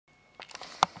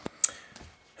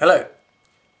Hello.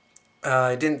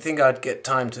 I didn't think I'd get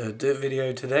time to do a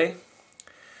video today,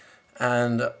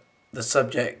 and the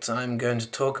subject I'm going to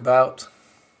talk about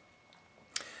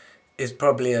is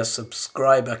probably a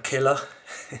subscriber killer,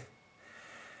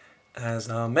 as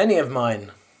are many of mine.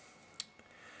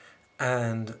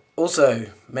 And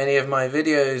also, many of my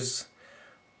videos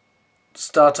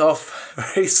start off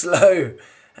very slow,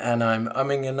 and I'm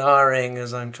umming and ahhing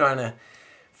as I'm trying to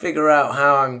figure out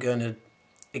how I'm going to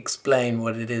explain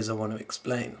what it is I want to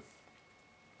explain.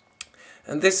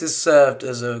 And this has served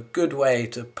as a good way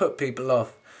to put people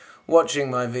off watching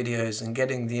my videos and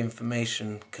getting the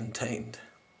information contained.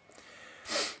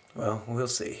 Well, we'll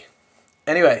see.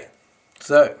 Anyway,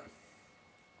 so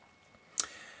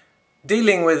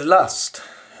dealing with lust.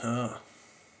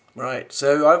 Right,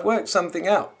 so I've worked something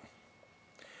out,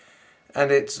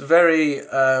 and it's very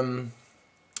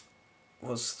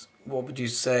what would you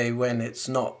say when it's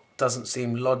not, doesn't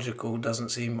seem logical, doesn't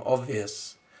seem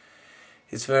obvious.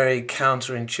 It's very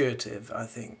counterintuitive, I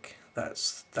think.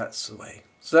 That's the way.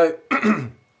 So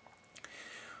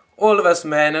all of us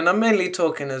men, and I'm mainly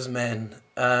talking as men,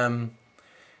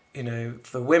 you know,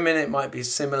 for women it might be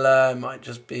similar, it might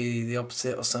just be the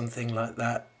opposite or something like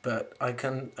that, but I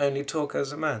can only talk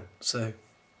as a man, so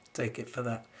take it for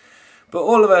that. But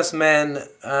all of us men,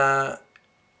 I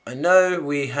know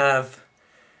we have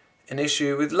an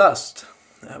issue with lust.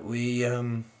 That we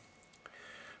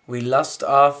lust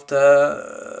after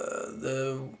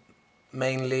the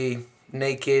mainly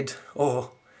naked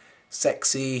or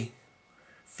sexy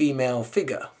female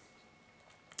figure.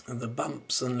 The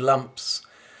bumps and lumps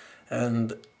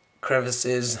and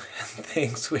crevices and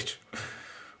things which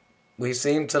we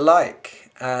seem to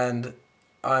like. And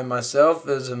I myself,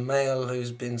 as a male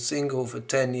who's been single for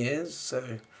 10 years,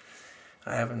 so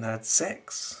I haven't had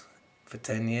sex for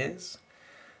 10 years,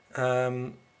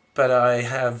 but I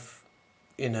have,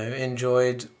 you know,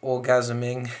 enjoyed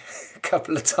orgasming a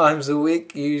couple of times a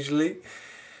week usually.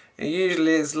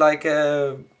 Usually it's like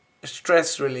a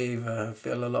stress reliever. I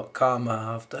feel a lot calmer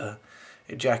after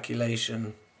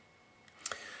ejaculation.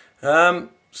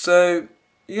 So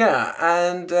yeah,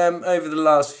 and over the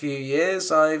last few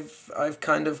years I've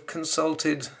kind of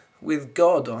consulted with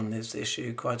God on this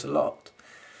issue quite a lot.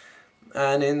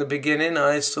 And in the beginning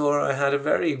I saw I had a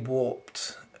very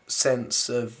warped sense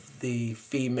of the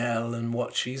female and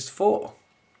what she's for.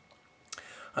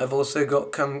 I've also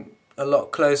come a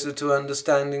lot closer to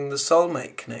understanding the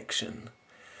soulmate connection.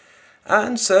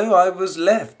 And so I was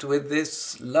left with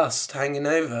this lust hanging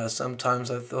over. Sometimes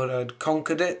I thought I'd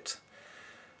conquered it,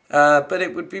 but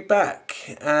it would be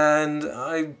back. And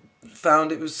I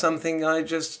found it was something I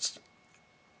just,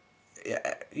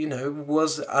 you know,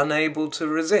 was unable to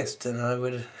resist. And I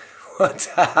would want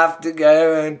to have to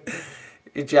go and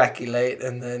ejaculate,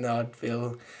 and then I'd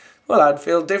feel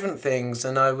different things.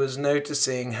 And I was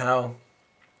noticing how,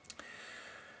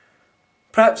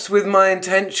 perhaps with my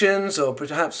intentions, or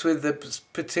perhaps with the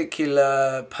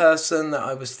particular person that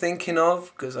I was thinking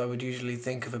of, because I would usually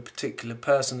think of a particular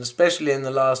person, especially in the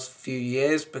last few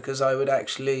years, because I would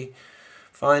actually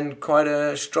find quite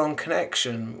a strong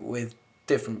connection with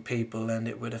different people, and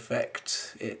it would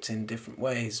affect it in different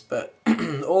ways. But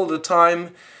all the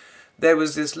time there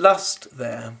was this lust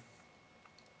there.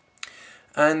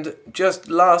 And just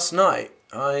last night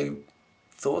I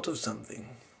thought of something.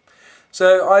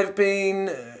 So I've been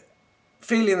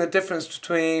feeling the difference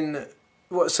between,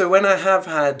 so when I have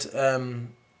had a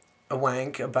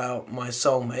wank about my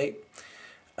soulmate,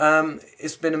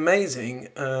 it's been amazing.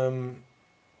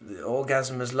 The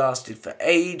orgasm has lasted for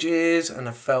ages and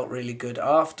I felt really good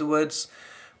afterwards.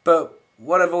 But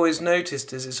what I've always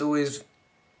noticed is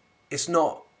it's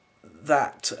not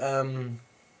that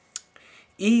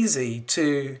easy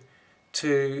to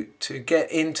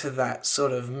get into that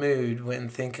sort of mood when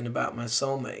thinking about my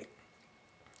soulmate.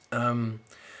 And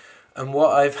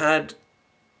what I've had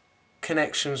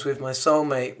connections with my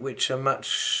soulmate which are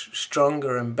much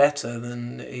stronger and better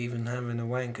than even having a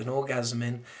wank and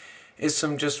orgasming is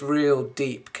some just real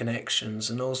deep connections,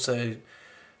 and also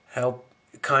help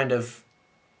kind of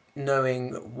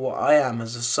knowing what I am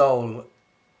as a soul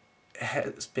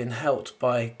has been helped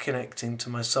by connecting to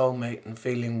my soulmate and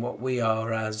feeling what we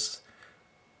are as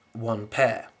one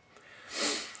pair.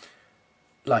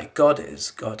 Like God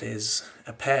is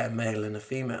a pair, male and a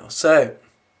female. So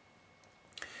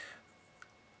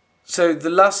the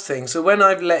lust thing, so when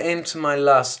I've let into my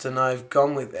lust and I've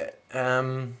gone with it,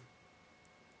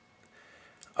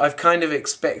 I've kind of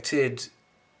expected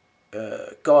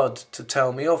God to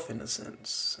tell me off, in a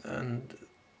sense, and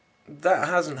that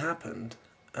hasn't happened.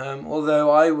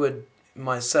 Although I would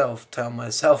myself tell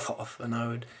myself off, and I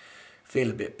would feel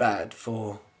a bit bad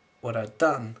for what I'd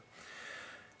done.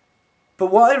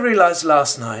 But what I realised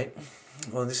last night,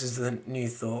 well, this is the new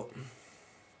thought,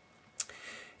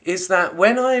 is that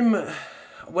when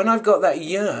I've got that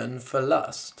yearn for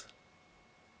lust,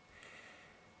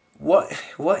 what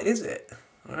is it?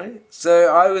 Right?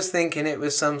 So I was thinking it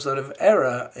was some sort of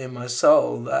error in my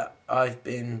soul that I've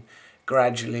been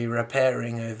gradually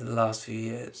repairing over the last few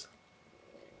years.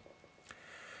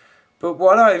 But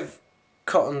what I've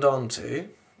cottoned on to,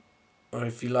 or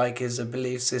if you like, is a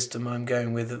belief system I'm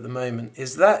going with at the moment,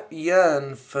 is that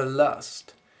yearn for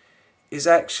lust is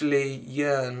actually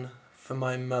yearn for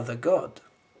my mother God.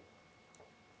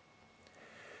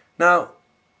 Now,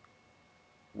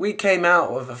 we came out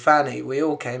of a fanny. We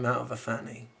all came out of a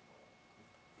fanny.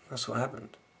 That's what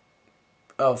happened.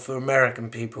 Oh, for American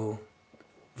people,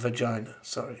 vagina.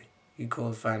 Sorry, you call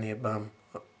a fanny a bum.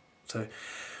 So,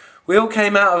 we all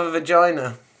came out of a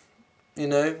vagina. You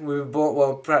know, we were born,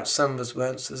 well, perhaps some of us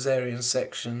weren't, cesarean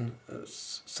section.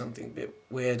 It's something a bit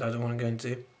weird I don't want to go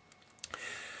into.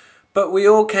 But we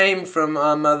all came from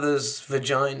our mother's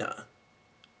vagina.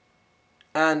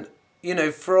 And, you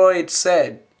know, Freud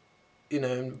said, you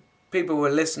know, people were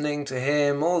listening to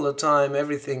him all the time,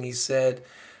 everything he said,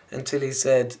 until he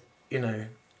said, you know,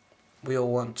 we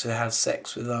all want to have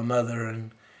sex with our mother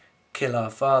and kill our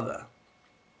father.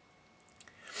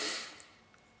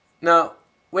 Now,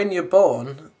 when you're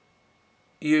born,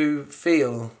 you're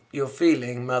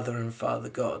feeling mother and father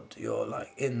God. You're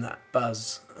like in that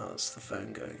buzz. Oh, it's the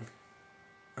phone going.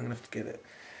 I'm going to have to get it.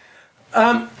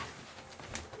 Hang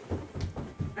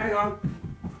on.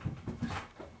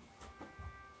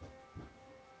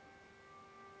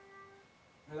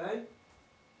 Hello?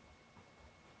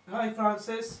 Hi,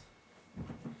 Francis.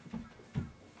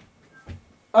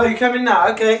 Oh, you're coming now?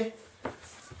 Okay.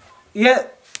 Yeah.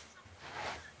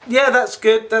 Yeah, that's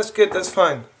good. That's good. That's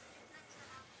fine.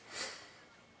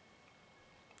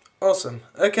 Awesome.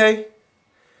 Okay.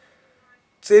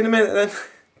 See you in a minute then.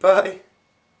 Bye.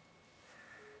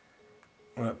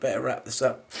 Right, better wrap this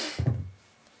up.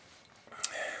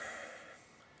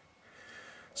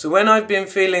 So when I've been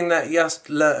feeling that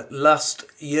lust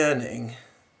yearning,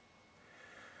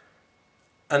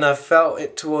 and I've felt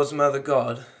it towards Mother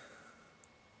God,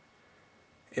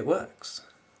 it works.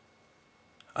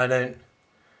 I don't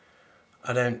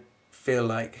feel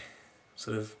like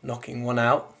sort of knocking one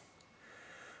out.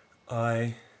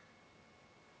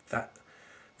 That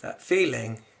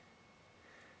feeling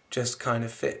just kind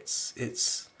of fits.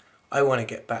 It's, I want to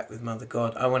get back with Mother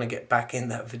God. I want to get back in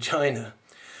that vagina,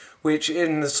 which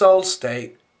in the soul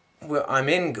state, where I'm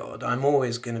in God, I'm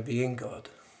always going to be in God.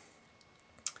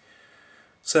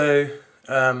 So,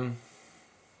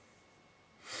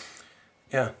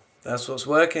 yeah, that's what's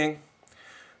working.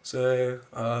 So,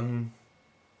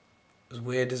 as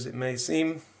weird as it may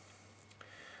seem,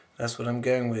 that's what I'm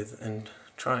going with and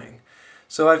trying.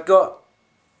 So I've got,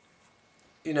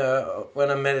 you know, when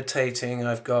I'm meditating,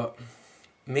 I've got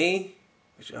me,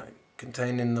 which I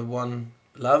contain in the one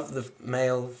love, the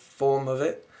male form of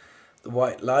it, the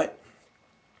white light.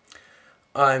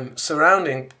 I'm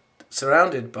surrounded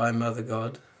by Mother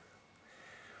God.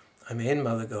 I'm in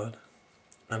Mother God.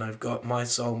 And I've got my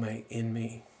soulmate in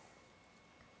me.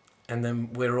 And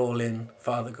then we're all in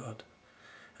Father God.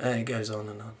 And it goes on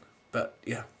and on. But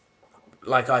yeah,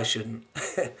 like I shouldn't.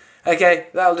 Okay,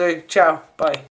 that'll do. Ciao. Bye.